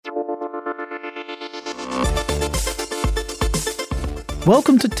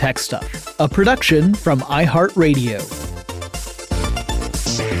Welcome to Tech Stuff, a production from iHeartRadio.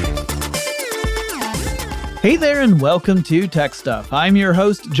 Hey there and welcome to Tech Stuff. I'm your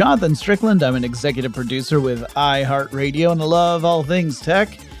host, Jonathan Strickland. I'm an executive producer with iHeartRadio and I love all things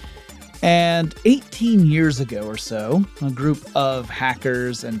tech. And 18 years ago or so, a group of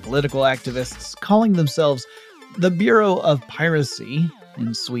hackers and political activists calling themselves the Bureau of Piracy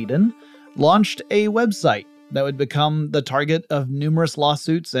in Sweden launched a website that would become the target of numerous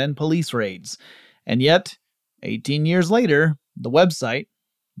lawsuits and police raids. And yet, 18 years later, the website,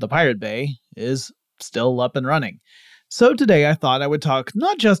 the Pirate Bay, is still up and running. So today I thought I would talk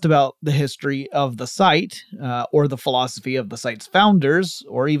not just about the history of the site, or the philosophy of the site's founders,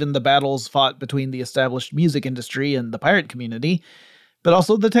 or even the battles fought between the established music industry and the pirate community, but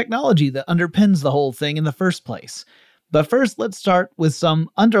also the technology that underpins the whole thing in the first place. But first, let's start with some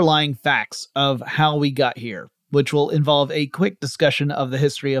underlying facts of how we got here, which will involve a quick discussion of the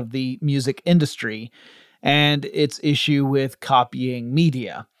history of the music industry and its issue with copying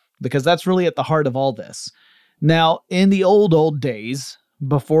media, because that's really at the heart of all this. Now, in the old days,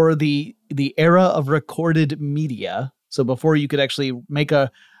 before the era of recorded media, so before you could actually make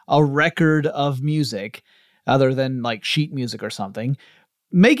a record of music, other than like sheet music or something,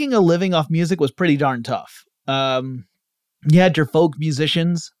 making a living off music was pretty darn tough. You had your folk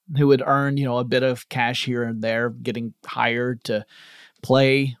musicians who would earn, a bit of cash here and there, getting hired to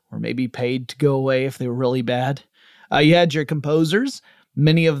play or maybe paid to go away if they were really bad. You had your composers.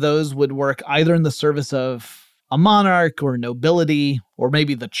 Many of those would work either in the service of a monarch or nobility or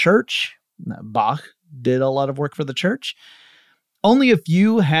maybe the church. Bach did a lot of work for the church. Only a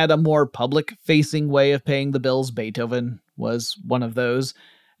few had a more public-facing way of paying the bills. Beethoven was one of those.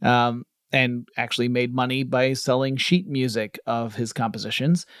 And actually made money by selling sheet music of his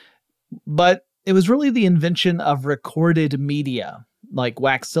compositions. But it was really the invention of recorded media, like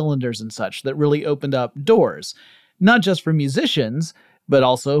wax cylinders and such, that really opened up doors, not just for musicians, but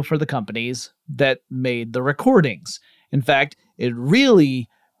also for the companies that made the recordings. In fact, it really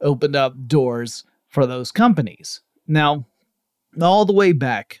opened up doors for those companies. Now, all the way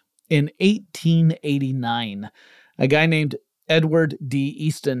back in 1889, a guy named Edward D.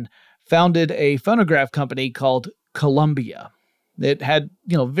 Easton founded a phonograph company called Columbia. It had,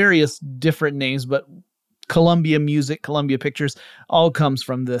 various different names, but Columbia Music, Columbia Pictures, all comes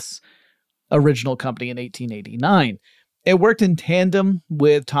from this original company in 1889. It worked in tandem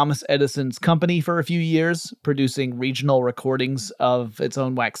with Thomas Edison's company for a few years, producing regional recordings of its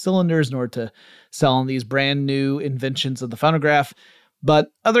own wax cylinders in order to sell on these brand new inventions of the phonograph. But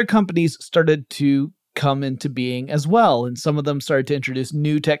other companies started to come into being as well, and some of them started to introduce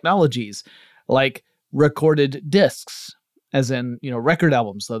new technologies like recorded discs, as in record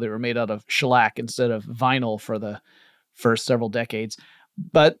albums, though they were made out of shellac instead of vinyl for the first several decades.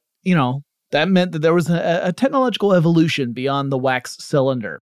 But that meant that there was a technological evolution beyond the wax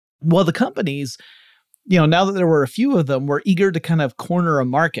cylinder. Well, the companies, now that there were a few of them, were eager to kind of corner a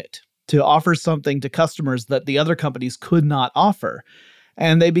market, to offer something to customers that the other companies could not offer.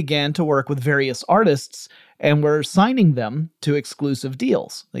 And they began to work with various artists and were signing them to exclusive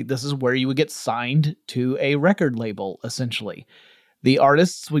deals. Like, this is where you would get signed to a record label, essentially. The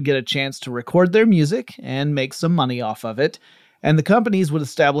artists would get a chance to record their music and make some money off of it, and the companies would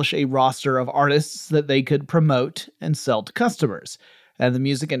establish a roster of artists that they could promote and sell to customers. And the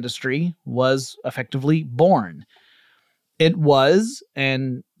music industry was effectively born. It was,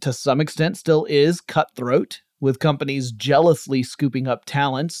 and to some extent still is, cutthroat, with companies jealously scooping up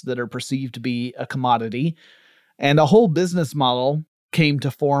talents that are perceived to be a commodity. And a whole business model came to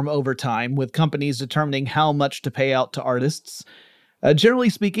form over time, with companies determining how much to pay out to artists.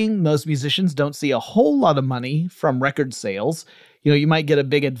 Generally speaking, most musicians don't see a whole lot of money from record sales. You might get a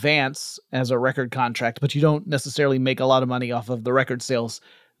big advance as a record contract, but you don't necessarily make a lot of money off of the record sales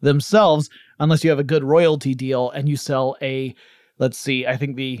themselves unless you have a good royalty deal and you sell I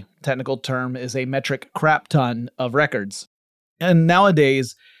think the technical term is a metric crap ton of records. And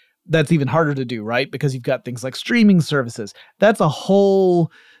nowadays, that's even harder to do, right? Because you've got things like streaming services. That's a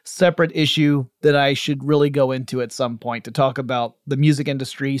whole separate issue that I should really go into at some point to talk about the music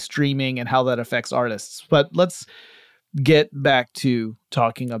industry, streaming, and how that affects artists. But let's get back to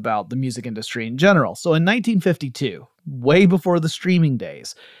talking about the music industry in general. So in 1952, way before the streaming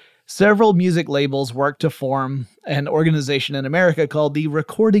days, several music labels worked to form an organization in America called the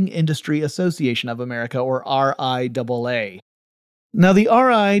Recording Industry Association of America, or RIAA. Now, the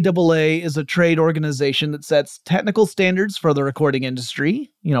RIAA is a trade organization that sets technical standards for the recording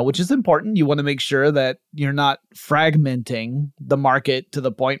industry, which is important. You want to make sure that you're not fragmenting the market to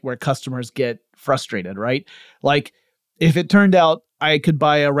the point where customers get frustrated, right? Like, if it turned out I could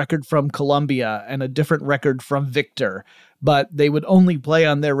buy a record from Columbia and a different record from Victor, but they would only play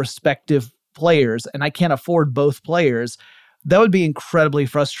on their respective players, and I can't afford both players. That would be incredibly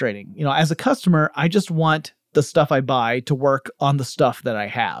frustrating. As a customer, I just want the stuff I buy to work on the stuff that I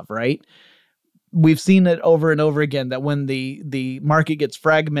have, right? We've seen it over and over again that when the market gets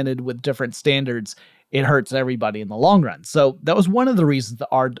fragmented with different standards, it hurts everybody in the long run. So that was one of the reasons the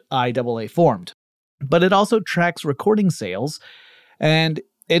RIAA formed. But it also tracks recording sales, and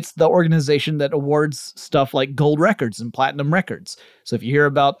it's the organization that awards stuff like gold records and platinum records. So if you hear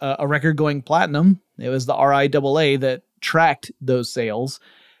about a record going platinum, it was the RIAA that tracked those sales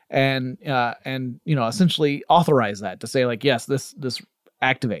and essentially authorized that to say like, yes, this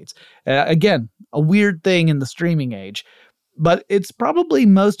activates. Again, a weird thing in the streaming age, but it's probably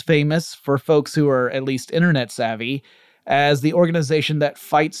most famous for folks who are at least internet savvy as the organization that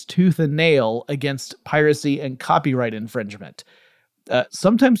fights tooth and nail against piracy and copyright infringement.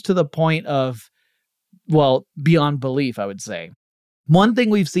 Sometimes to the point of, well, beyond belief, I would say. One thing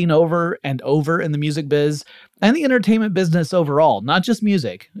we've seen over and over in the music biz and the entertainment business overall, not just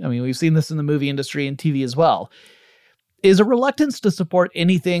music, I mean, we've seen this in the movie industry and TV as well, is a reluctance to support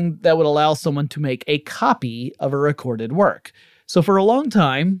anything that would allow someone to make a copy of a recorded work. So for a long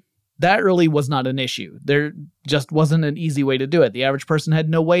time, that really was not an issue. There just wasn't an easy way to do it. The average person had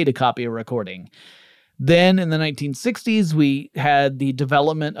no way to copy a recording. Then in the 1960s, we had the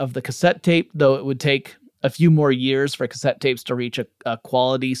development of the cassette tape, though it would take a few more years for cassette tapes to reach a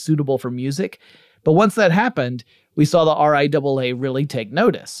quality suitable for music. But once that happened, we saw the RIAA really take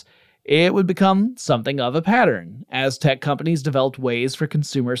notice. It would become something of a pattern. As tech companies developed ways for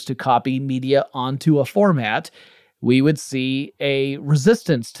consumers to copy media onto a format, we would see a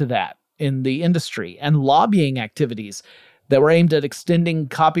resistance to that in the industry and lobbying activities that were aimed at extending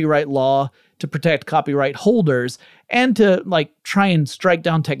copyright law to protect copyright holders and to try and strike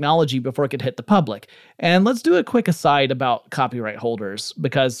down technology before it could hit the public. And let's do a quick aside about copyright holders,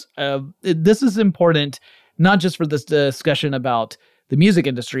 because this is important not just for this discussion about the music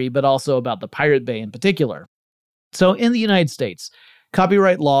industry, but also about the Pirate Bay in particular. So in the United States,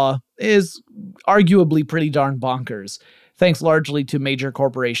 copyright law is arguably pretty darn bonkers, thanks largely to major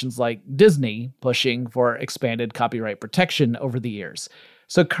corporations like Disney pushing for expanded copyright protection over the years.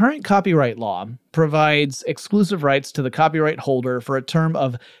 So current copyright law provides exclusive rights to the copyright holder for a term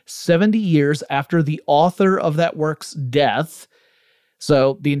of 70 years after the author of that work's death,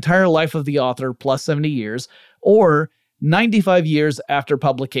 so the entire life of the author plus 70 years, or 95 years after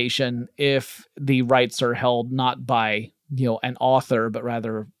publication if the rights are held not by an author, but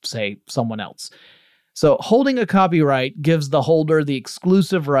rather, say, someone else. So holding a copyright gives the holder the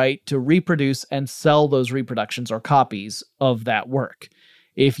exclusive right to reproduce and sell those reproductions or copies of that work.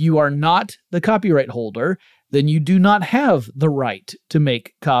 If you are not the copyright holder, then you do not have the right to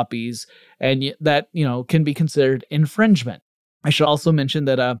make copies, and that, can be considered infringement. I should also mention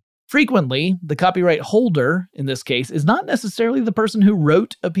that frequently, the copyright holder, in this case, is not necessarily the person who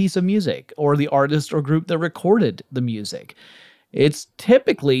wrote a piece of music or the artist or group that recorded the music. It's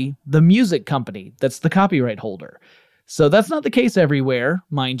typically the music company that's the copyright holder. So that's not the case everywhere,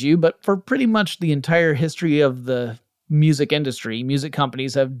 mind you, but for pretty much the entire history of the music industry, music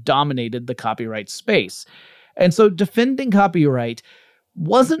companies have dominated the copyright space. And so defending copyright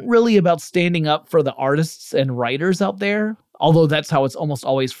wasn't really about standing up for the artists and writers out there, although that's how it's almost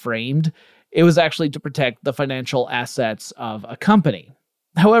always framed. It was actually to protect the financial assets of a company.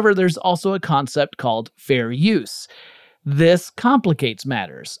 However, there's also a concept called fair use. This complicates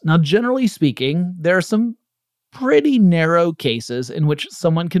matters. Now, generally speaking, there are some pretty narrow cases in which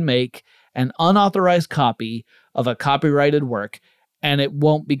someone can make an unauthorized copy of a copyrighted work, and it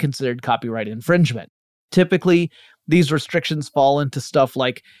won't be considered copyright infringement. Typically, these restrictions fall into stuff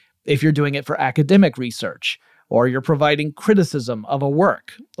like if you're doing it for academic research, or you're providing criticism of a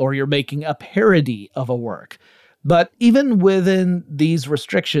work, or you're making a parody of a work. But even within these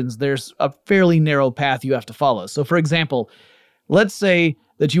restrictions, there's a fairly narrow path you have to follow. So for example, let's say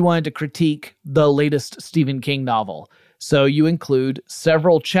that you wanted to critique the latest Stephen King novel. So you include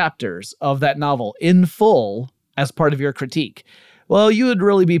several chapters of that novel in full as part of your critique. Well, you would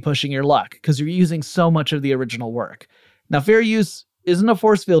really be pushing your luck because you're using so much of the original work. Now, fair use isn't a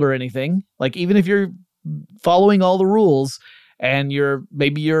force field or anything. Even if you're following all the rules, and you're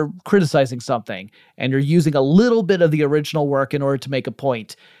criticizing something, and you're using a little bit of the original work in order to make a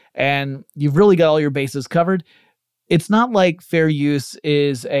point, and you've really got all your bases covered, it's not like fair use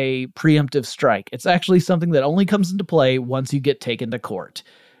is a preemptive strike. It's actually something that only comes into play once you get taken to court.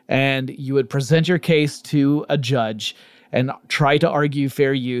 And you would present your case to a judge and try to argue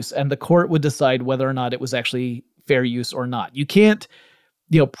fair use, and the court would decide whether or not it was actually fair use or not. You can't,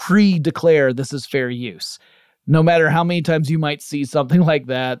 pre-declare this is fair use. No matter how many times you might see something like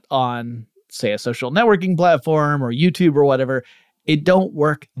that on, say, a social networking platform or YouTube or whatever, it don't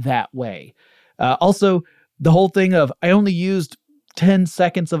work that way. Also, the whole thing of I only used 10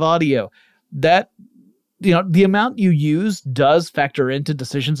 seconds of audio, that, the amount you use does factor into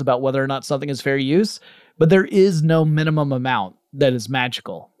decisions about whether or not something is fair use, but there is no minimum amount that is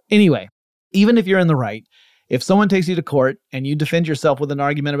magical. Anyway, even if you're in the right, if someone takes you to court and you defend yourself with an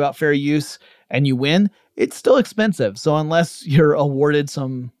argument about fair use and you win, it's still expensive. So unless you're awarded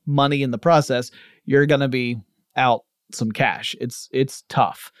some money in the process, you're going to be out some cash. It's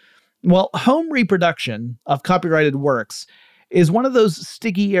tough. Well, home reproduction of copyrighted works is one of those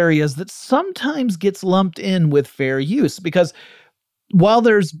sticky areas that sometimes gets lumped in with fair use, because while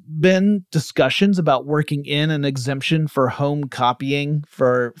there's been discussions about working in an exemption for home copying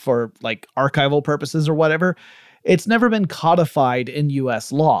for like archival purposes or whatever, it's never been codified in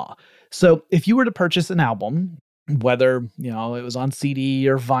US law. So if you were to purchase an album, whether, it was on CD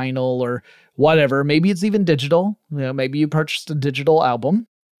or vinyl or whatever, maybe it's even digital, maybe you purchased a digital album,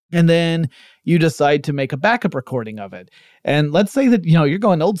 and then you decide to make a backup recording of it. And let's say that, you're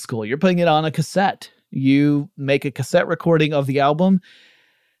going old school, you're putting it on a cassette. You make a cassette recording of the album.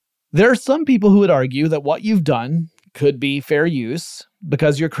 There are some people who would argue that what you've done could be fair use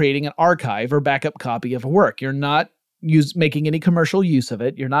because you're creating an archive or backup copy of a work. You're not making any commercial use of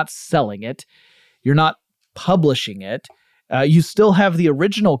it. You're not selling it. You're not publishing it. You still have the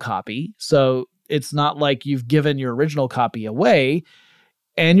original copy, so it's not like you've given your original copy away,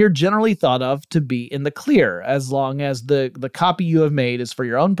 and you're generally thought of to be in the clear as long as the copy you have made is for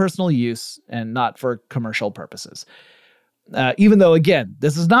your own personal use and not for commercial purposes. Even though, again,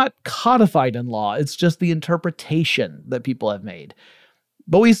 this is not codified in law, it's just the interpretation that people have made.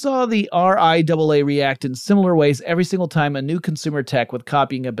 But we saw the RIAA react in similar ways every single time a new consumer tech with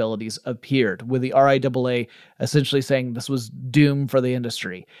copying abilities appeared, with the RIAA essentially saying this was doom for the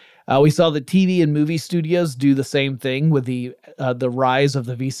industry. We saw the TV and movie studios do the same thing with the rise of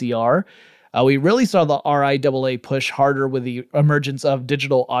the VCR. We really saw the RIAA push harder with the emergence of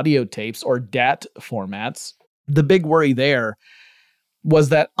digital audio tapes, or DAT formats. The big worry there was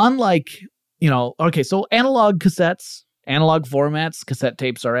that unlike, so analog cassettes, analog formats, cassette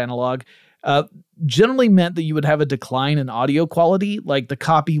tapes are analog, generally meant that you would have a decline in audio quality, like the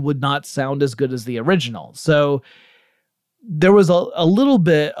copy would not sound as good as the original. So there was a little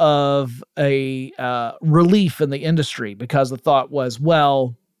bit of a relief in the industry, because the thought was,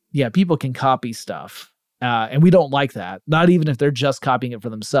 well, yeah, people can copy stuff, and we don't like that, not even if they're just copying it for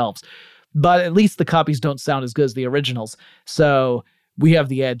themselves. But at least the copies don't sound as good as the originals, so we have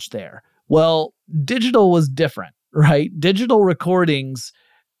the edge there. Well, digital was different, right? Digital recordings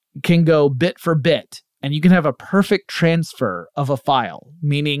can go bit for bit, and you can have a perfect transfer of a file,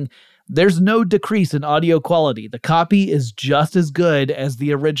 meaning there's no decrease in audio quality. The copy is just as good as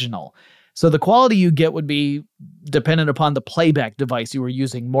the original. So the quality you get would be dependent upon the playback device you were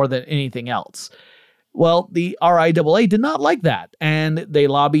using more than anything else. Well, the RIAA did not like that, and they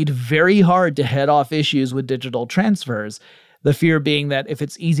lobbied very hard to head off issues with digital transfers, the fear being that if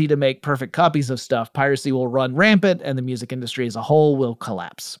it's easy to make perfect copies of stuff, piracy will run rampant and the music industry as a whole will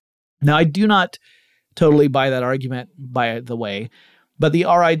collapse. Now, I do not totally buy that argument, by the way, but the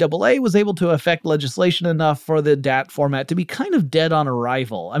RIAA was able to affect legislation enough for the DAT format to be kind of dead on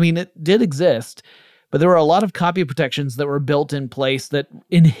arrival. I mean, it did exist, but there were a lot of copy protections that were built in place that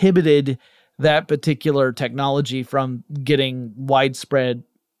inhibited that particular technology from getting widespread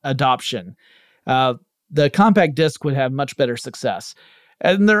adoption. The compact disc would have much better success.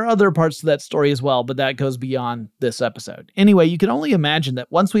 And there are other parts to that story as well, but that goes beyond this episode. Anyway, you can only imagine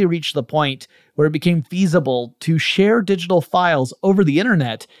that once we reached the point where it became feasible to share digital files over the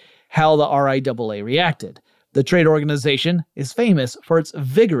internet, how the RIAA reacted. The trade organization is famous for its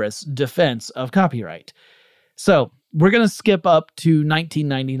vigorous defense of copyright. So, we're going to skip up to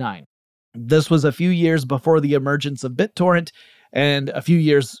 1999. This was a few years before the emergence of BitTorrent, and a few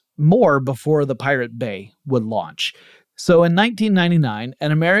years more before the Pirate Bay would launch. So in 1999,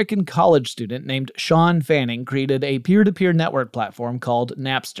 an American college student named Sean Fanning created a peer-to-peer network platform called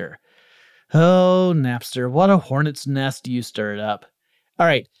Napster. Oh, Napster, what a hornet's nest you stirred up. All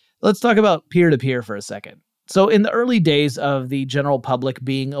right, let's talk about peer-to-peer for a second. So in the early days of the general public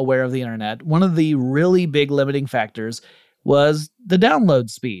being aware of the internet, one of the really big limiting factors was the download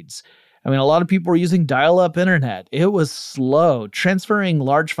speeds. I mean, a lot of people were using dial-up internet. It was slow. Transferring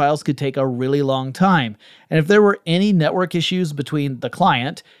large files could take a really long time. And if there were any network issues between the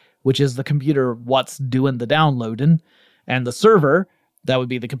client, which is the computer what's doing the downloading, and the server, That would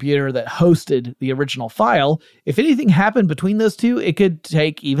be the computer that hosted the original file. If anything happened between those two, it could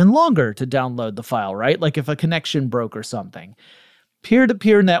take even longer to download the file, right? Like if a connection broke or something.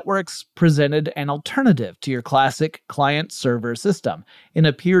 Peer-to-peer networks presented an alternative to your classic client-server system. In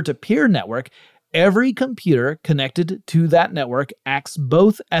a peer-to-peer network, every computer connected to that network acts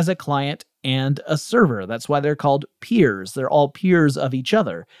both as a client and a server. That's why they're called peers. They're all peers of each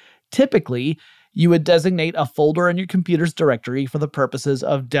other. Typically, you would designate a folder in your computer's directory for the purposes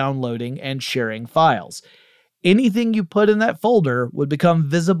of downloading and sharing files. Anything you put in that folder would become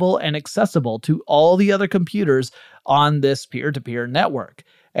visible and accessible to all the other computers on this peer-to-peer network.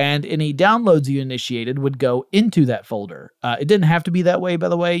 And any downloads you initiated would go into that folder. It didn't have to be that way, by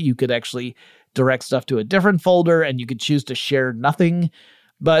the way. You could actually direct stuff to a different folder, and you could choose to share nothing.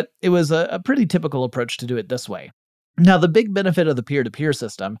 But it was a pretty typical approach to do it this way. Now, the big benefit of the peer-to-peer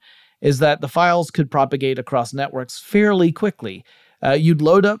system is that the files could propagate across networks fairly quickly. You'd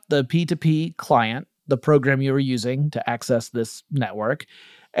load up the P2P client, the program you were using to access this network,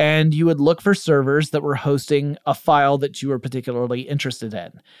 and you would look for servers that were hosting a file that you were particularly interested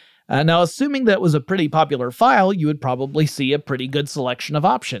in. Now, assuming that was a pretty popular file, you would probably see a pretty good selection of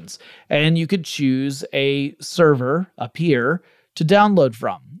options, and you could choose a server, a peer, to download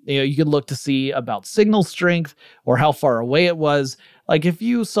from. You could look to see about signal strength or how far away it was. Like if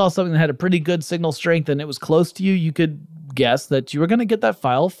you saw something that had a pretty good signal strength and it was close to you, you could guess that you were going to get that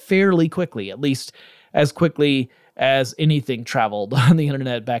file fairly quickly, at least as quickly as anything traveled on the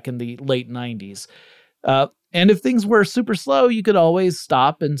internet back in the late 90s. And if things were super slow, you could always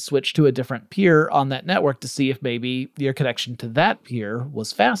stop and switch to a different peer on that network to see if maybe your connection to that peer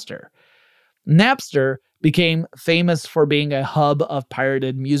was faster. Napster became famous for being a hub of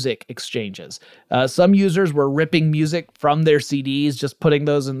pirated music exchanges. Some users were ripping music from their CDs, just putting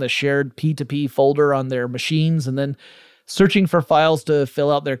those in the shared P2P folder on their machines, and then searching for files to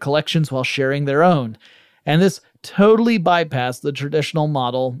fill out their collections while sharing their own. And this totally bypassed the traditional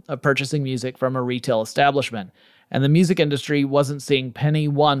model of purchasing music from a retail establishment. And the music industry wasn't seeing penny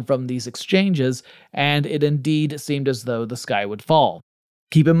one from these exchanges, and it indeed seemed as though the sky would fall.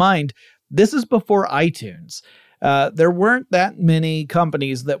 Keep in mind, this is before iTunes. There weren't that many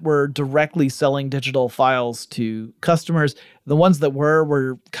companies that were directly selling digital files to customers. The ones that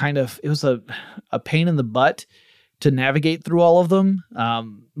were kind of, it was a pain in the butt to navigate through all of them.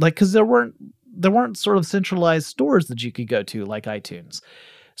 Because there weren't sort of centralized stores that you could go to like iTunes.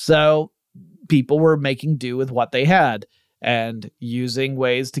 So people were making do with what they had and using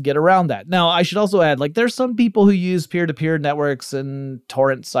ways to get around that. Now, I should also add, there's some people who use peer-to-peer networks and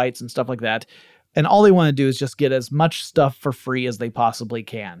torrent sites and stuff like that, and all they want to do is just get as much stuff for free as they possibly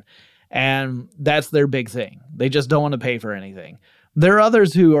can. And that's their big thing. They just don't want to pay for anything. There are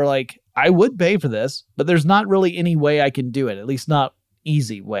others who are like, I would pay for this, but there's not really any way I can do it, at least not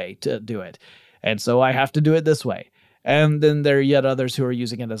easy way to do it. And so I have to do it this way. And then there are yet others who are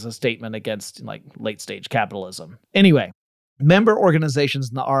using it as a statement against late-stage capitalism. Anyway, member organizations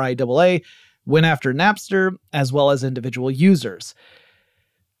in the RIAA went after Napster as well as individual users.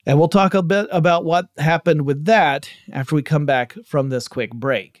 And we'll talk a bit about what happened with that after we come back from this quick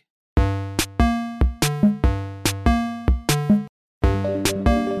break.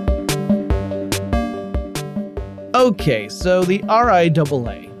 Okay, so the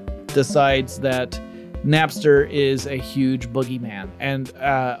RIAA decides that Napster is a huge boogeyman, and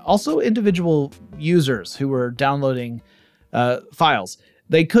also individual users who were downloading files.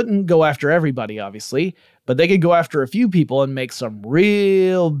 They couldn't go after everybody, obviously, but they could go after a few people and make some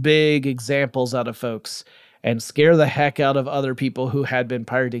real big examples out of folks and scare the heck out of other people who had been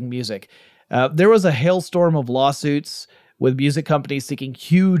pirating music. There was a hailstorm of lawsuits with music companies seeking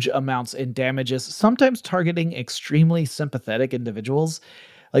huge amounts in damages, sometimes targeting extremely sympathetic individuals.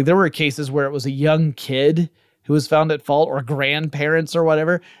 There were cases where it was a young kid who was found at fault, or grandparents or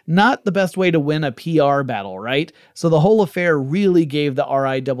whatever. Not the best way to win a PR battle, right? So the whole affair really gave the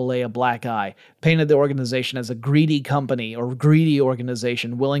RIAA a black eye, painted the organization as a greedy company or greedy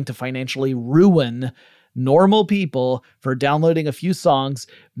organization willing to financially ruin normal people for downloading a few songs.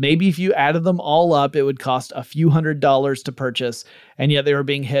 Maybe if you added them all up, it would cost a few $100s to purchase, and yet they were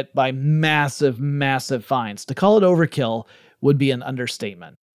being hit by massive, massive fines. To call it overkill would be an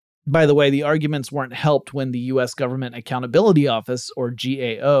understatement. By the way, the arguments weren't helped when the U.S. Government Accountability Office, or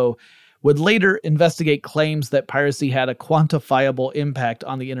GAO, would later investigate claims that piracy had a quantifiable impact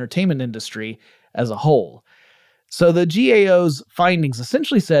on the entertainment industry as a whole. So the GAO's findings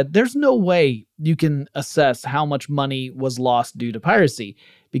essentially said there's no way you can assess how much money was lost due to piracy,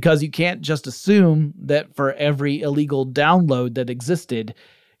 because you can't just assume that for every illegal download that existed,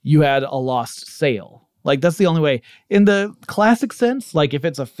 you had a lost sale. Like, that's the only way. In the classic sense, like if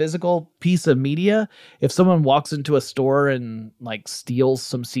it's a physical piece of media, if someone walks into a store and like steals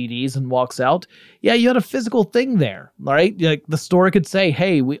some CDs and walks out, yeah, you had a physical thing there, right? Like the store could say,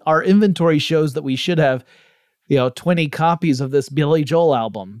 hey, our inventory shows that we should have, 20 copies of this Billy Joel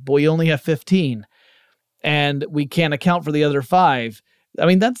album, but we only have 15 and we can't account for the other 5. I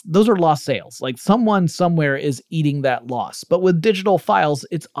mean, those are lost sales. Like someone somewhere is eating that loss. But with digital files,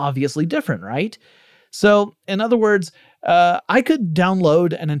 it's obviously different, right? So, in other words, I could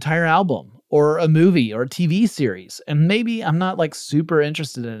download an entire album or a movie or a TV series, and maybe I'm not like super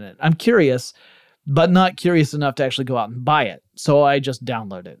interested in it. I'm curious, but not curious enough to actually go out and buy it. So I just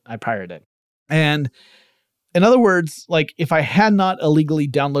download it. I pirate it. And in other words, like if I had not illegally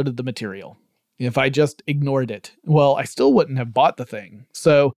downloaded the material, if I just ignored it, well, I still wouldn't have bought the thing.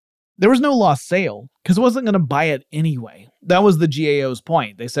 So there was no lost sale because I wasn't going to buy it anyway. That was the GAO's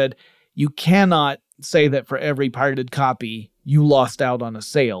point. They said, you cannot say that for every pirated copy, you lost out on a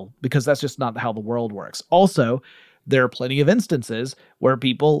sale, because that's just not how the world works. Also, there are plenty of instances where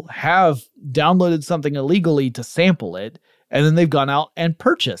people have downloaded something illegally to sample it, and then they've gone out and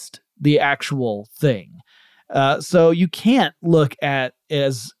purchased the actual thing. So you can't look at it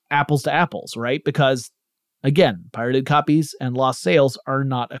as apples to apples, right? Because, again, pirated copies and lost sales are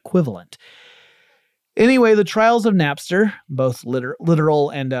not equivalent. Anyway, the trials of Napster, both literal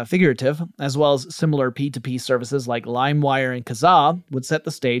and figurative, as well as similar P2P services like LimeWire and Kazaa, would set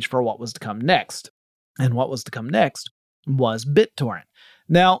the stage for what was to come next. And what was to come next was BitTorrent.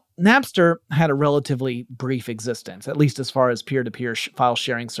 Now, Napster had a relatively brief existence, at least as far as peer-to-peer file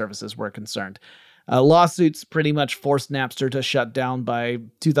sharing services were concerned. Lawsuits pretty much forced Napster to shut down by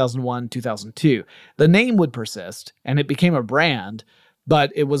 2001, 2002. The name would persist, and it became a brand,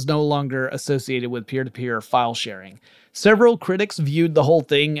 but it was no longer associated with peer-to-peer file sharing. Several critics viewed the whole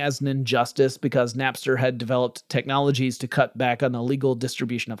thing as an injustice because Napster had developed technologies to cut back on illegal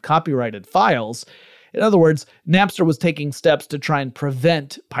distribution of copyrighted files. In other words, Napster was taking steps to try and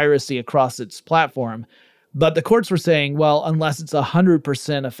prevent piracy across its platform, but the courts were saying, well, unless it's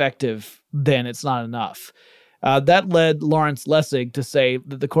 100% effective, then it's not enough. That led Lawrence Lessig to say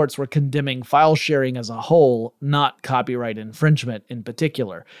that the courts were condemning file sharing as a whole, not copyright infringement in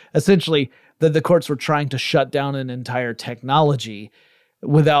particular. Essentially, that the courts were trying to shut down an entire technology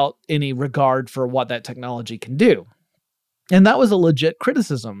without any regard for what that technology can do. And that was a legit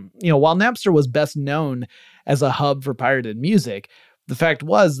criticism. While Napster was best known as a hub for pirated music, the fact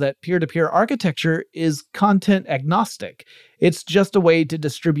was that peer-to-peer architecture is content agnostic. It's just a way to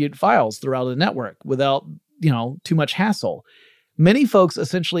distribute files throughout a network without too much hassle. Many folks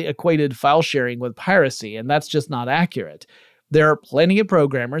essentially equated file sharing with piracy, and that's just not accurate. There are plenty of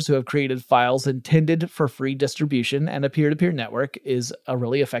programmers who have created files intended for free distribution, and a peer-to-peer network is a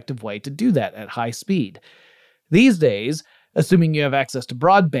really effective way to do that at high speed. These days, assuming you have access to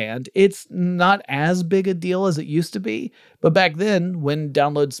broadband, it's not as big a deal as it used to be, but back then, when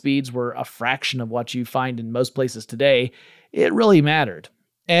download speeds were a fraction of what you find in most places today, it really mattered.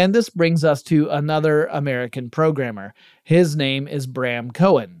 And this brings us to another American programmer. His name is Bram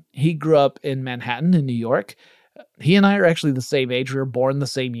Cohen. He grew up in Manhattan in New York. He and I are actually the same age. We were born the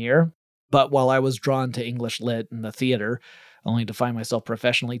same year. But while I was drawn to English Lit and the theater, only to find myself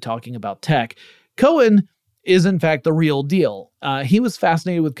professionally talking about tech, Cohen is in fact the real deal. He was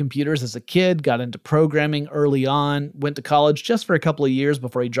fascinated with computers as a kid, got into programming early on, went to college just for a couple of years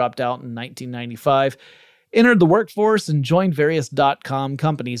before he dropped out in 1995, entered the workforce and joined various dot-com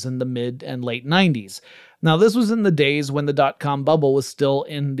companies in the mid and late 90s. Now, this was in the days when the dot-com bubble was still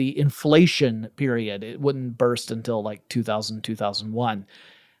in the inflation period. It wouldn't burst until like 2000, 2001.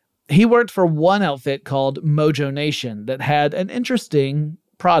 He worked for one outfit called Mojo Nation that had an interesting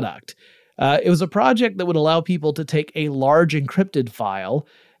product. It was a project that would allow people to take a large encrypted file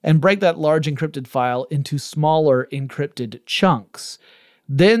and break that large encrypted file into smaller encrypted chunks.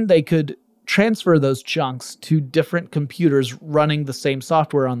 Then they could transfer those chunks to different computers running the same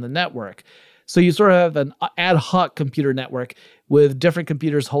software on the network. So you sort of have an ad hoc computer network with different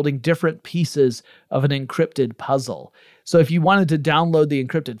computers holding different pieces of an encrypted puzzle. So if you wanted to download the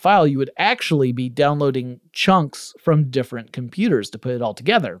encrypted file, you would actually be downloading chunks from different computers to put it all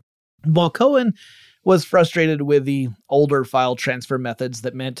together. While Cohen was frustrated with the older file transfer methods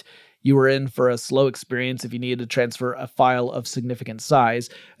that meant you were in for a slow experience if you needed to transfer a file of significant size,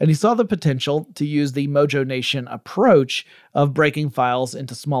 and he saw the potential to use the Mojo Nation approach of breaking files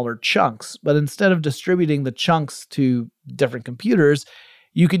into smaller chunks. But instead of distributing the chunks to different computers,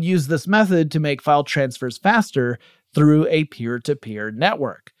 you could use this method to make file transfers faster through a peer-to-peer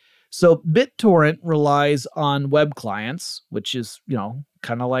network. So BitTorrent relies on web clients, which is,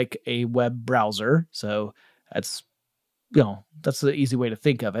 kind of like a web browser. So that's, that's the easy way to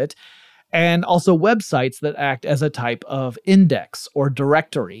think of it. And also websites that act as a type of index or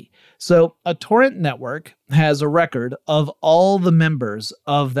directory. So a torrent network has a record of all the members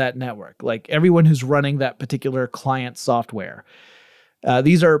of that network, like everyone who's running that particular client software.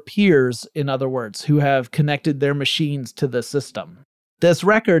 These are peers, in other words, who have connected their machines to the system. This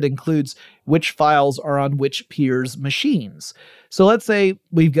record includes which files are on which peers' machines. So let's say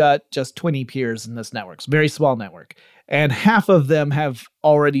we've got just 20 peers in this network, it's a very small network, and half of them have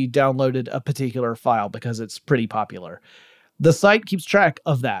already downloaded a particular file because it's pretty popular. The site keeps track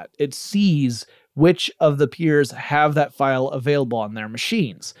of that. It sees which of the peers have that file available on their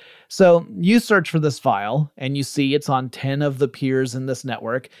machines. So you search for this file, and you see it's on 10 of the peers in this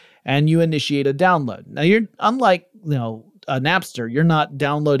network, and you initiate a download. Now, you're unlike, a Napster, you're not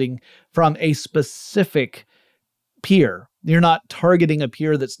downloading from a specific peer. You're not targeting a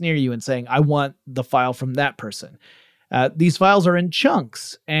peer that's near you and saying, I want the file from that person. These files are in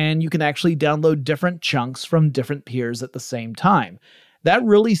chunks, and you can actually download different chunks from different peers at the same time. That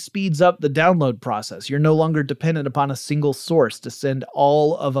really speeds up the download process. You're no longer dependent upon a single source to send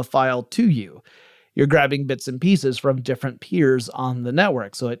all of a file to you. You're grabbing bits and pieces from different peers on the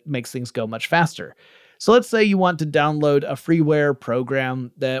network, so it makes things go much faster. So let's say you want to download a freeware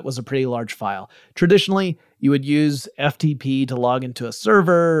program that was a pretty large file. Traditionally, you would use FTP to log into a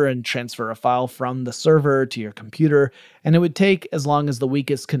server and transfer a file from the server to your computer, and it would take as long as the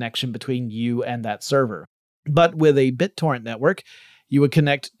weakest connection between you and that server. But with a BitTorrent network, you would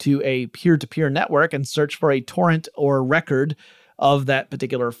connect to a peer-to-peer network and search for a torrent or record of that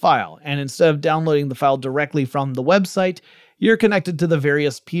particular file. And instead of downloading the file directly from the website, you're connected to the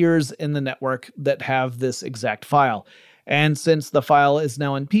various peers in the network that have this exact file. And since the file is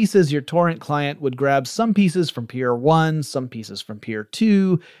now in pieces, your torrent client would grab some pieces from peer 1, some pieces from peer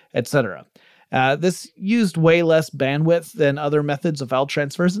 2, etc. This used way less bandwidth than other methods of file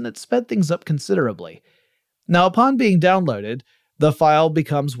transfers, and it sped things up considerably. Now, upon being downloaded, the file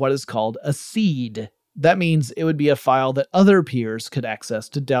becomes what is called a seed. That means it would be a file that other peers could access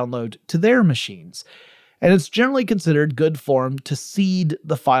to download to their machines. And it's generally considered good form to seed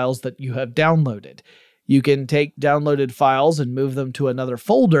the files that you have downloaded. You can take downloaded files and move them to another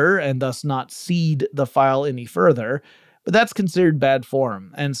folder and thus not seed the file any further, but that's considered bad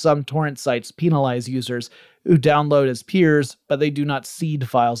form, and some torrent sites penalize users who download as peers, but they do not seed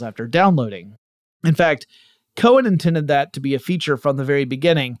files after downloading. In fact, Cohen intended that to be a feature from the very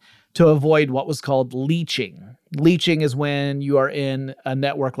beginning to avoid what was called leeching. Leeching is when you are in a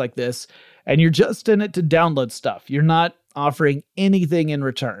network like this and you're just in it to download stuff. You're not offering anything in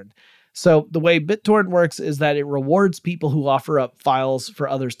return. So the way BitTorrent works is that it rewards people who offer up files for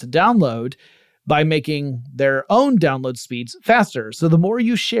others to download by making their own download speeds faster. So the more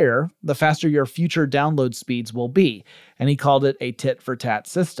you share, the faster your future download speeds will be. And he called it a tit-for-tat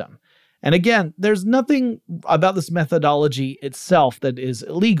system. And again, there's nothing about this methodology itself that is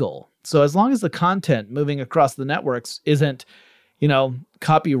illegal. So as long as the content moving across the networks isn't,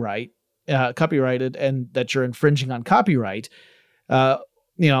 copyrighted and that you're infringing on copyright, or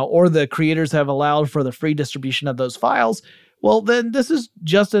the creators have allowed for the free distribution of those files, well, then this is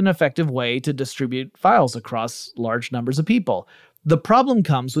just an effective way to distribute files across large numbers of people. The problem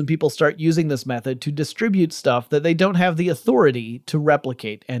comes when people start using this method to distribute stuff that they don't have the authority to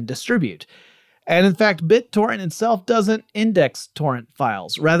replicate and distribute. And in fact, BitTorrent itself doesn't index torrent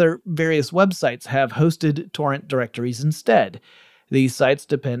files. Rather, various websites have hosted torrent directories instead. These sites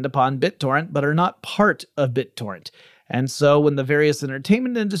depend upon BitTorrent, but are not part of BitTorrent. And so when the various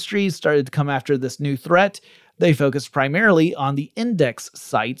entertainment industries started to come after this new threat, they focused primarily on the index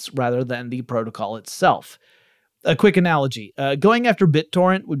sites rather than the protocol itself. A quick analogy. Going after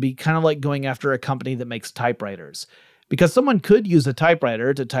BitTorrent would be kind of like going after a company that makes typewriters. Because someone could use a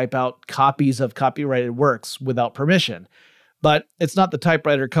typewriter to type out copies of copyrighted works without permission. But it's not the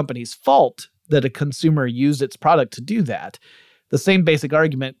typewriter company's fault that a consumer used its product to do that. The same basic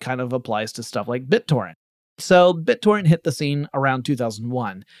argument kind of applies to stuff like BitTorrent. So BitTorrent hit the scene around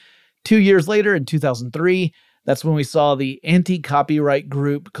 2001. 2 years later, in 2003, that's when we saw the anti-copyright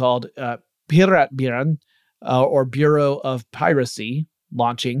group called Piratbyran, or Bureau of Piracy,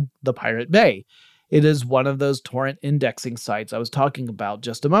 launching the Pirate Bay. It is one of those torrent indexing sites I was talking about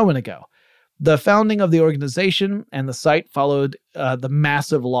just a moment ago. The founding of the organization and the site followed the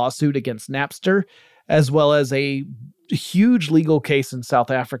massive lawsuit against Napster, as well as a huge legal case in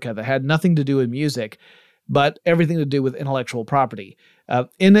South Africa that had nothing to do with music, but everything to do with intellectual property.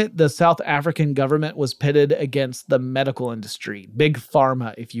 In it, the South African government was pitted against the medical industry, big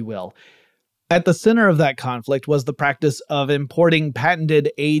pharma, if you will. At the center of that conflict was the practice of importing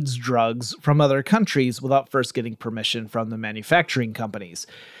patented AIDS drugs from other countries without first getting permission from the manufacturing companies.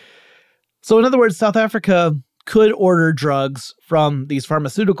 So in other words, South Africa could order drugs from these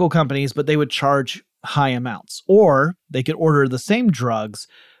pharmaceutical companies, but they would charge high amounts. Or they could order the same drugs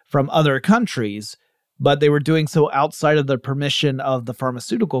from other countries, but they were doing so outside of the permission of the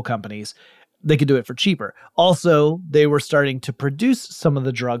pharmaceutical companies. They could do it for cheaper. Also, they were starting to produce some of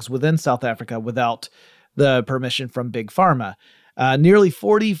the drugs within South Africa without the permission from Big Pharma. Nearly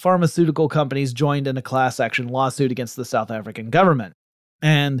 40 pharmaceutical companies joined in a class action lawsuit against the South African government.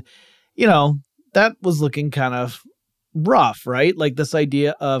 And, that was looking kind of rough, right? Like this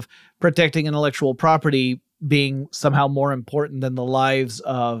idea of protecting intellectual property being somehow more important than the lives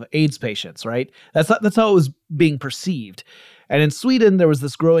of AIDS patients, right? That's how it was being perceived. And in Sweden, there was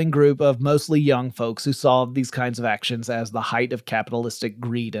this growing group of mostly young folks who saw these kinds of actions as the height of capitalistic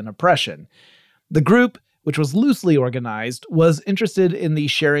greed and oppression. The group, which was loosely organized, was interested in the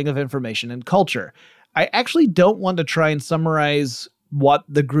sharing of information and culture. I actually don't want to try and summarize what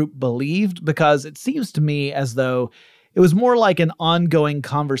the group believed, because it seems to me as though it was more like an ongoing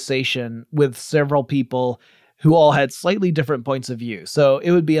conversation with several people who all had slightly different points of view. So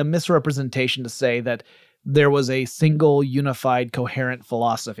it would be a misrepresentation to say that there was a single, unified, coherent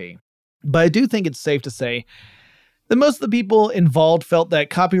philosophy. But I do think it's safe to say that most of the people involved felt that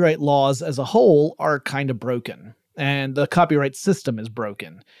copyright laws as a whole are kind of broken, and the copyright system is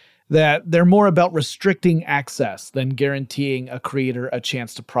broken. That they're more about restricting access than guaranteeing a creator a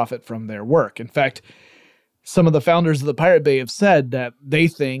chance to profit from their work. In fact, some of the founders of the Pirate Bay have said that they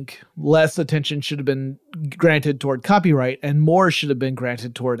think less attention should have been granted toward copyright and more should have been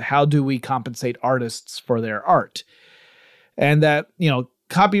granted toward how do we compensate artists for their art. And that,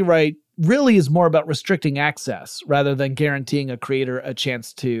 copyright really is more about restricting access rather than guaranteeing a creator a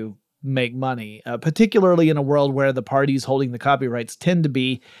chance to make money, particularly in a world where the parties holding the copyrights tend to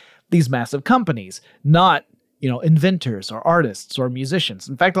be these massive companies, not inventors or artists or musicians.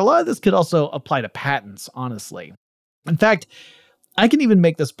 In fact, a lot of this could also apply to patents, honestly. In fact, I can even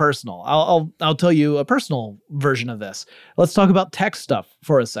make this personal. I'll tell you a personal version of this. Let's talk about Tech Stuff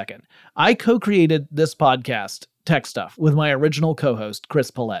for a second. I co-created this podcast, Tech Stuff, with my original co-host, Chris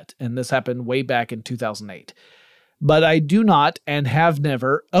Paulette, and this happened way back in 2008. But I do not and have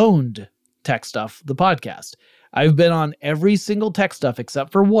never owned Tech Stuff, the podcast. I've been on every single Tech Stuff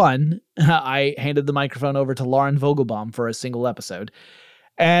except for one. I handed the microphone over to Lauren Vogelbaum for a single episode.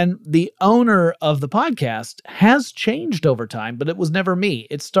 And the owner of the podcast has changed over time, but it was never me.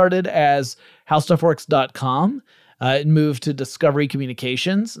 It started as HowStuffWorks.com. It moved to Discovery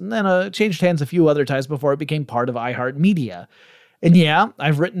Communications, and then changed hands a few other times before it became part of iHeartMedia. And yeah,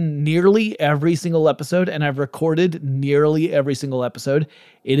 I've written nearly every single episode, and I've recorded nearly every single episode.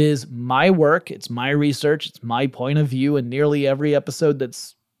 It is my work, it's my research, it's my point of view in nearly every episode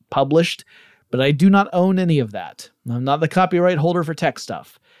that's published, but I do not own any of that. I'm not the copyright holder for Tech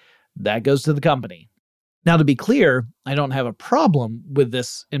Stuff. That goes to the company. Now, to be clear, I don't have a problem with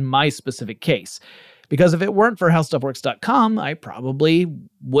this in my specific case, because if it weren't for HowStuffWorks.com, I probably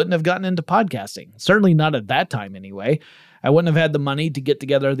wouldn't have gotten into podcasting. Certainly not at that time anyway. I wouldn't have had the money to get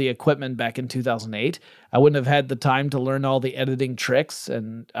together the equipment back in 2008. I wouldn't have had the time to learn all the editing tricks,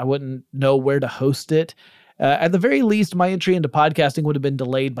 and I wouldn't know where to host it. At the very least, my entry into podcasting would have been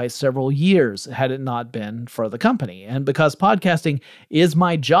delayed by several years had it not been for the company. And because podcasting is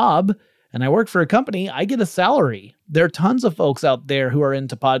my job, and I work for a company, I get a salary. There are tons of folks out there who are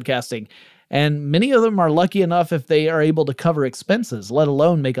into podcasting, and many of them are lucky enough if they are able to cover expenses, let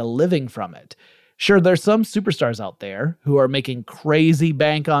alone make a living from it. Sure, there's some superstars out there who are making crazy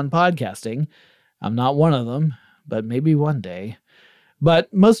bank on podcasting. I'm not one of them, but maybe one day.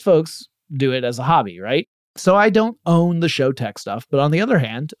 But most folks do it as a hobby, right? So I don't own the show Tech Stuff, but on the other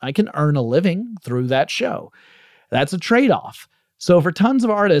hand, I can earn a living through that show. That's a trade-off. So for tons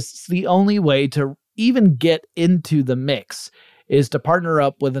of artists, the only way to even get into the mix is to partner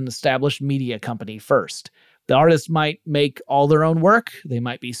up with an established media company first. The artist might make all their own work. They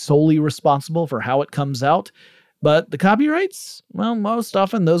might be solely responsible for how it comes out. But the copyrights, well, most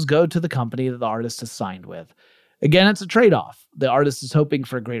often those go to the company that the artist has signed with. Again, it's a trade-off. The artist is hoping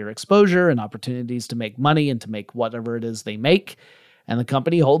for greater exposure and opportunities to make money and to make whatever it is they make. And the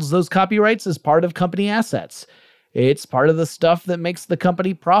company holds those copyrights as part of company assets. It's part of the stuff that makes the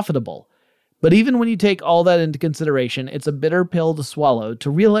company profitable. But even when you take all that into consideration, it's a bitter pill to swallow to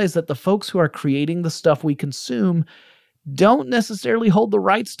realize that the folks who are creating the stuff we consume don't necessarily hold the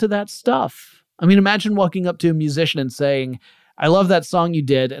rights to that stuff. I mean, imagine walking up to a musician and saying, I love that song you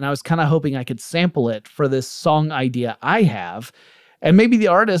did, and I was kind of hoping I could sample it for this song idea I have. And maybe the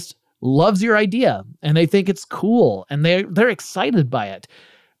artist loves your idea, and they think it's cool, and they're excited by it.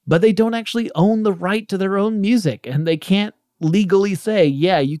 But they don't actually own the right to their own music, and they can't legally say,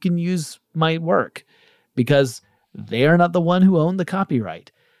 yeah, you can use my work, because they are not the one who owned the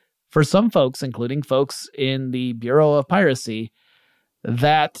copyright. For some folks, including folks in the Bureau of Piracy,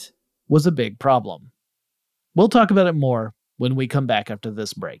 that was a big problem. We'll talk about it more when we come back after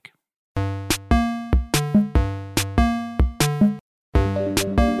this break.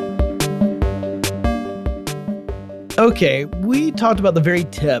 Okay, we talked about the very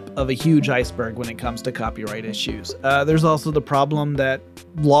tip of a huge iceberg when it comes to copyright issues. There's also the problem that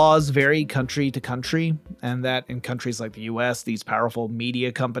laws vary country to country, and that in countries like the US, these powerful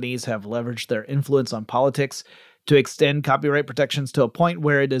media companies have leveraged their influence on politics to extend copyright protections to a point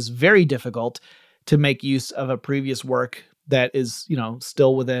where it is very difficult to make use of a previous work that is,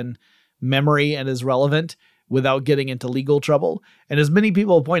 still within memory and is relevant without getting into legal trouble. And as many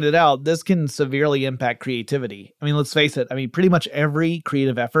people have pointed out, this can severely impact creativity. I mean, let's face it. Pretty much every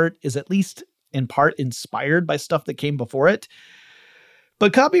creative effort is at least in part inspired by stuff that came before it.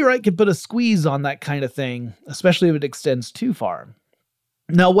 But copyright can put a squeeze on that kind of thing, especially if it extends too far.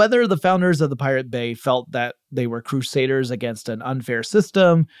 Now, whether the founders of the Pirate Bay felt that they were crusaders against an unfair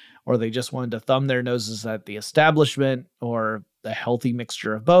system, or they just wanted to thumb their noses at the establishment, or a healthy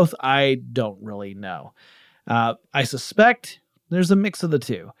mixture of both, I don't really know. I suspect there's a mix of the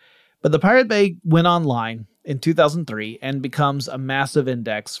two. But the Pirate Bay went online in 2003 and becomes a massive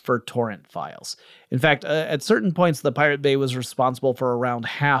index for torrent files. In fact, at certain points, the Pirate Bay was responsible for around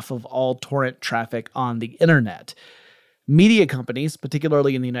half of all torrent traffic on the internet. Media companies,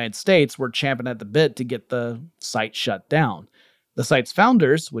 particularly in the United States, were champing at the bit to get the site shut down. The site's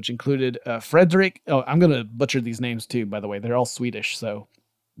founders, which included Fredrik... Oh, I'm going to butcher these names too, by the way. They're all Swedish, so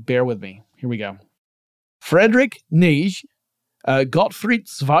bear with me. Here we go. Fredrik Nij, Gottfried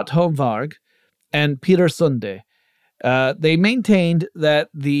Svartholmvarg, and Peter Sunde. They maintained that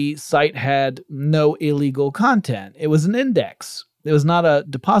the site had no illegal content. It was an index. It was not a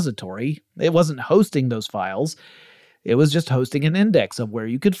depository. It wasn't hosting those files. It was just hosting an index of where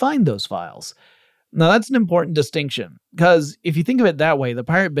you could find those files. Now, that's an important distinction, because if you think of it that way, the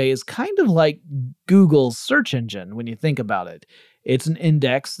Pirate Bay is kind of like Google's search engine when you think about it. It's an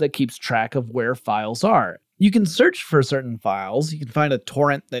index that keeps track of where files are. You can search for certain files. You can find a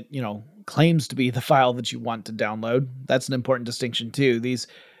torrent that, claims to be the file that you want to download. That's an important distinction too. These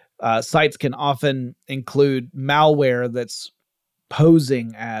sites can often include malware that's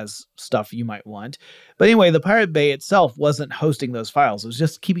posing as stuff you might want. But anyway, the Pirate Bay itself wasn't hosting those files. It was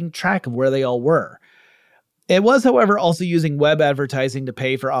just keeping track of where they all were. It was, however, also using web advertising to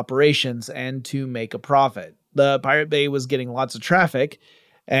pay for operations and to make a profit. The Pirate Bay was getting lots of traffic,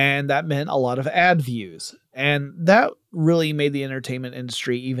 and that meant a lot of ad views. And that really made the entertainment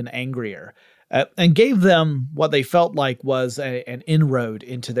industry even angrier, and gave them what they felt like was an inroad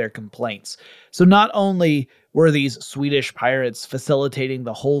into their complaints. So not only were these Swedish pirates facilitating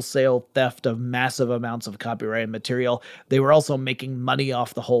the wholesale theft of massive amounts of copyrighted material, they were also making money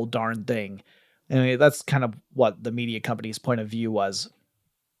off the whole darn thing. That's kind of what the media company's point of view was.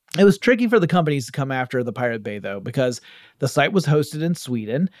 It was tricky for the companies to come after the Pirate Bay, though, because the site was hosted in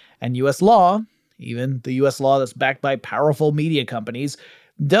Sweden, and U.S. law, even the U.S. law that's backed by powerful media companies,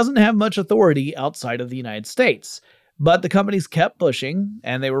 doesn't have much authority outside of the United States. But the companies kept pushing,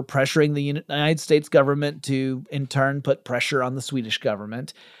 and they were pressuring the United States government to, in turn, put pressure on the Swedish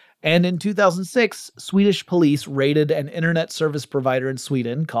government. And in 2006, Swedish police raided an internet service provider in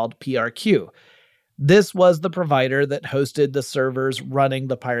Sweden called PRQ. This was the provider that hosted the servers running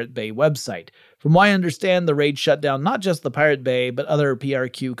the Pirate Bay website. From what I understand, the raid shut down not just the Pirate Bay, but other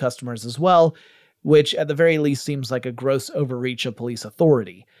PRQ customers as well, which at the very least seems like a gross overreach of police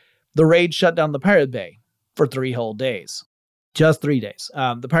authority. The raid shut down the Pirate Bay for 3 whole days. Just 3 days.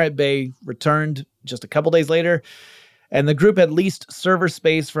 The Pirate Bay returned just a couple days later, and the group had leased server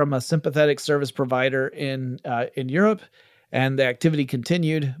space from a sympathetic service provider in Europe, and the activity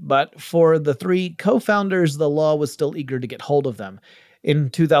continued. But for the 3 co-founders, the law was still eager to get hold of them.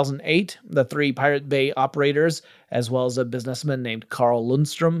 In 2008, the 3 Pirate Bay operators, as well as a businessman named Carl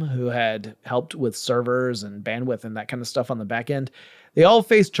Lundstrom, who had helped with servers and bandwidth and that kind of stuff on the back end, they all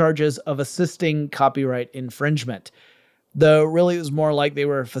faced charges of assisting copyright infringement. Though really it was more like they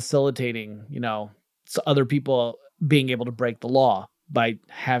were facilitating, other people being able to break the law by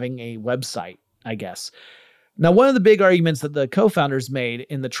having a website, I guess. Now, one of the big arguments that the co-founders made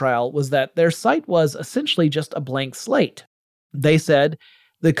in the trial was that their site was essentially just a blank slate. They said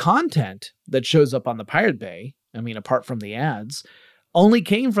The content that shows up on the Pirate Bay, I mean, apart from the ads, only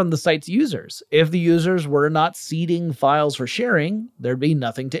came from the site's users. If the users were not seeding files for sharing, there'd be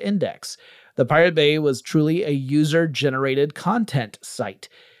nothing to index. The Pirate Bay was truly a user-generated content site.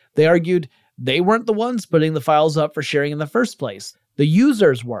 They argued they weren't the ones putting the files up for sharing in the first place. The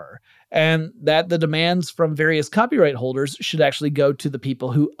users were, and that the demands from various copyright holders should actually go to the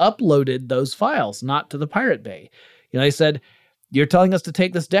people who uploaded those files, not to the Pirate Bay. They said, "You're telling us to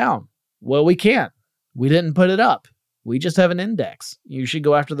take this down." Well, we can't. We didn't put it up. We just have an index. You should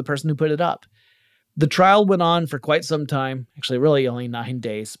go after the person who put it up. The trial went on for quite some time, actually really only 9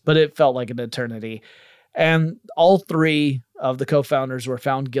 days, but it felt like an eternity. And all 3 of the co-founders were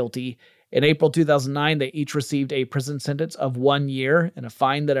found guilty. In April 2009, they each received a prison sentence of 1 year and a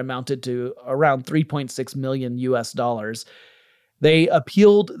fine that amounted to around $3.6 million US. They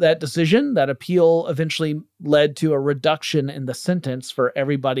appealed that decision. That appeal eventually led to a reduction in the sentence for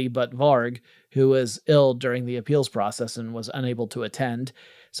everybody but Varg, who was ill during the appeals process and was unable to attend,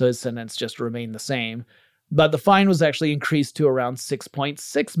 so his sentence just remained the same. But the fine was actually increased to around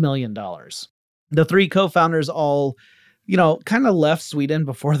 $6.6 million. The 3 co-founders all, kind of left Sweden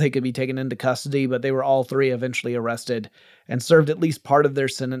before they could be taken into custody, but they were all 3 eventually arrested and served at least part of their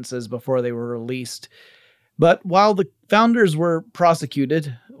sentences before they were released. But while the founders were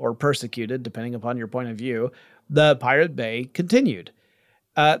prosecuted, or persecuted, depending upon your point of view, the Pirate Bay continued.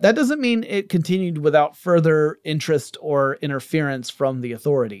 That doesn't mean it continued without further interest or interference from the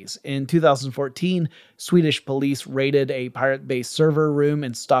authorities. In 2014, Swedish police raided a Pirate Bay server room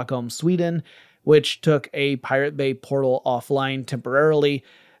in Stockholm, Sweden, which took a Pirate Bay portal offline temporarily.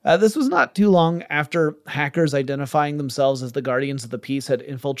 This was not too long after hackers identifying themselves as the Guardians of the Peace had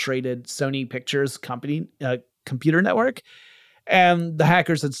infiltrated Sony Pictures' computer network, and the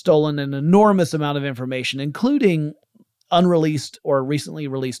hackers had stolen an enormous amount of information, including unreleased or recently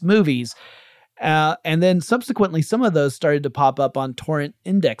released movies. And then subsequently, some of those started to pop up on torrent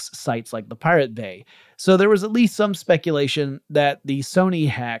index sites like the Pirate Bay. So there was at least some speculation that the Sony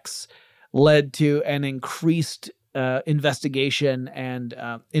hacks led to an increased investigation and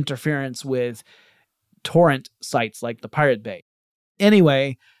interference with torrent sites like the Pirate Bay.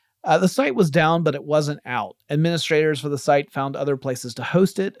 Anyway, the site was down, but it wasn't out. Administrators for the site found other places to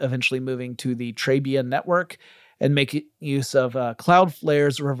host it, eventually moving to the Trebia network and making use of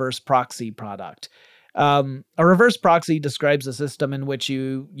Cloudflare's reverse proxy product. A reverse proxy describes a system in which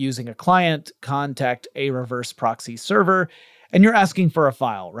you, using a client, contact a reverse proxy server, and you're asking for a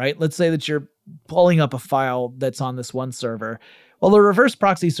file, right? Let's say that you're pulling up a file that's on this one server. Well, the reverse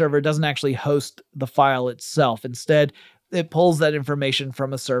proxy server doesn't actually host the file itself. Instead, it pulls that information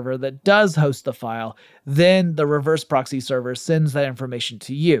from a server that does host the file. Then the reverse proxy server sends that information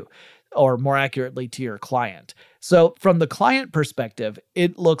to you, or more accurately, to your client. So from the client perspective,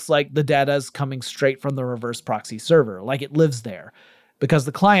 it looks like the data is coming straight from the reverse proxy server, like it lives there, because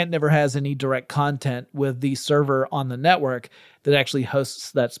the client never has any direct content with the server on the network that actually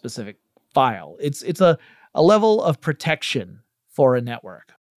hosts that specific file. It's a level of protection for a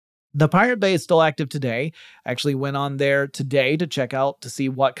network. The Pirate Bay is still active today. I actually went on there today to check out to see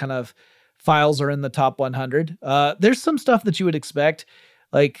what kind of files are in the top 100. There's some stuff that you would expect,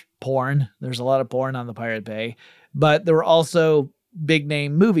 like porn. There's a lot of porn on the Pirate Bay, but there were also big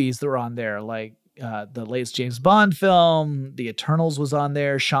name movies that were on there, like the latest James Bond film, The Eternals was on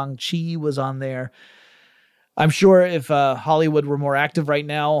there, Shang-Chi was on there. I'm sure if Hollywood were more active right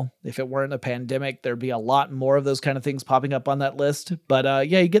now, if it weren't a pandemic, there'd be a lot more of those kind of things popping up on that list. But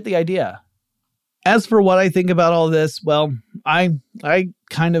yeah, you get the idea. As for what I think about all this, well, I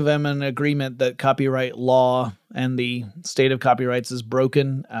kind of am in agreement that copyright law and the state of copyrights is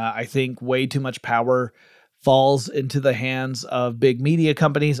broken. I think way too much power falls into the hands of big media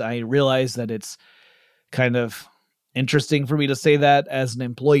companies. I realize that it's kind of interesting for me to say that as an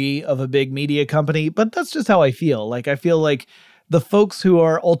employee of a big media company, but that's just how I feel. Like, I feel like the folks who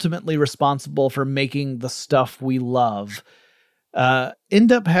are ultimately responsible for making the stuff we love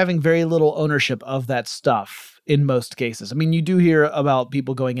end up having very little ownership of that stuff in most cases. I mean, you do hear about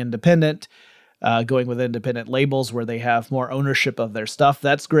people going independent, going with independent labels where they have more ownership of their stuff.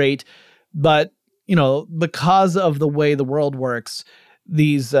 That's great. But, because of the way the world works,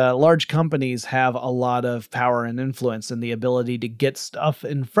 these large companies have a lot of power and influence and the ability to get stuff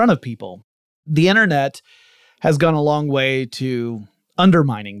in front of people. The internet has gone a long way to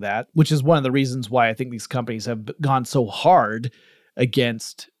undermining that, which is one of the reasons why I think these companies have gone so hard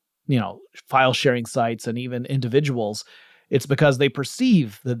against, file sharing sites and even individuals. It's because they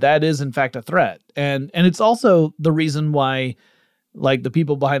perceive that that is in fact a threat. And it's also the reason why, like, the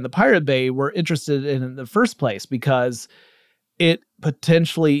people behind the Pirate Bay were interested in the first place, because it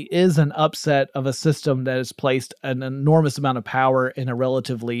potentially is an upset of a system that has placed an enormous amount of power in a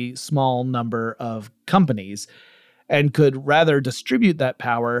relatively small number of companies and could rather distribute that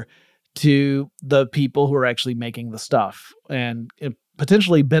power to the people who are actually making the stuff and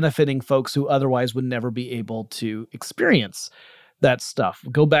potentially benefiting folks who otherwise would never be able to experience that stuff.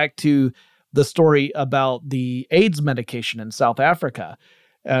 Go back to the story about the AIDS medication in South Africa.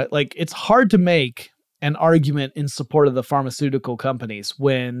 It's hard to make an argument in support of the pharmaceutical companies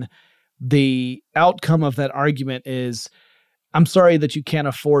when the outcome of that argument is, I'm sorry that you can't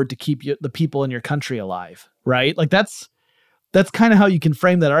afford to keep the people in your country alive, right? Like that's kind of how you can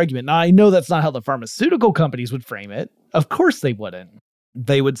frame that argument. Now, I know that's not how the pharmaceutical companies would frame it. Of course they wouldn't.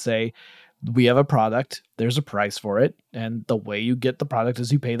 They would say, we have a product, there's a price for it, and the way you get the product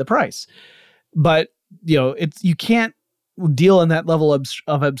is you pay the price. But, you can't deal in that level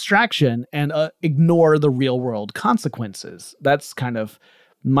of abstraction and ignore the real world consequences. That's kind of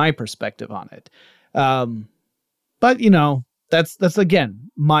my perspective on it. But that's again,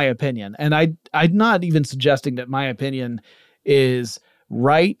 my opinion. And I'm not even suggesting that my opinion is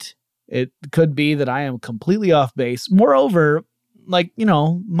right. It could be that I am completely off base. Moreover,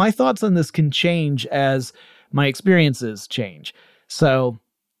 my thoughts on this can change as my experiences change. So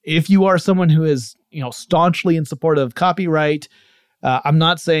if you are someone who is, staunchly in support of copyright, I'm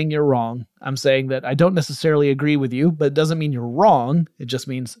not saying you're wrong. I'm saying that I don't necessarily agree with you, but it doesn't mean you're wrong. It just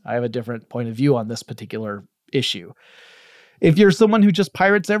means I have a different point of view on this particular issue. If you're someone who just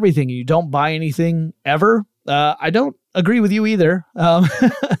pirates everything and you don't buy anything ever, I don't agree with you either.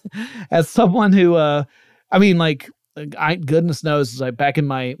 As someone who, goodness knows, back in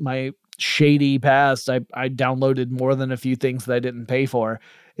my shady past, I downloaded more than a few things that I didn't pay for.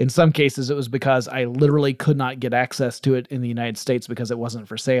 In some cases, it was because I literally could not get access to it in the United States because it wasn't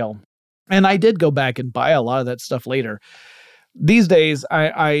for sale. And I did go back and buy a lot of that stuff later. These days,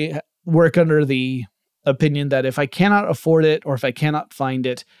 I work under the opinion that if I cannot afford it or if I cannot find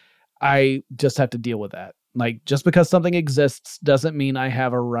it, I just have to deal with that. Just because something exists doesn't mean I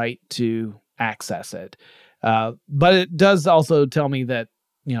have a right to access it. But it does also tell me that,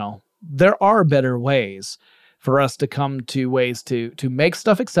 there are better ways for us to come to ways to make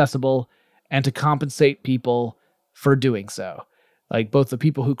stuff accessible and to compensate people for doing so. Both the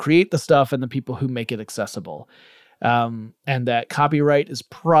people who create the stuff and the people who make it accessible. And that copyright is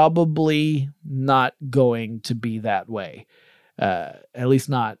probably not going to be that way, at least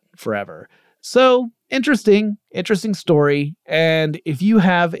not forever. So interesting story. And if you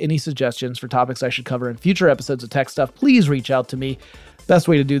have any suggestions for topics I should cover in future episodes of Tech Stuff, please reach out to me. Best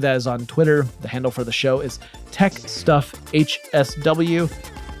way to do that is on Twitter. The handle for the show is TechStuffHSW.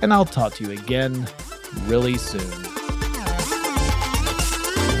 And I'll talk to you again really soon.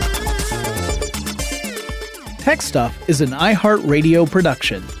 Tech Stuff is an iHeartRadio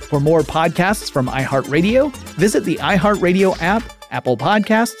production. For more podcasts from iHeartRadio, visit the iHeartRadio app, Apple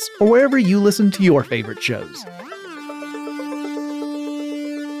Podcasts, or wherever you listen to your favorite shows.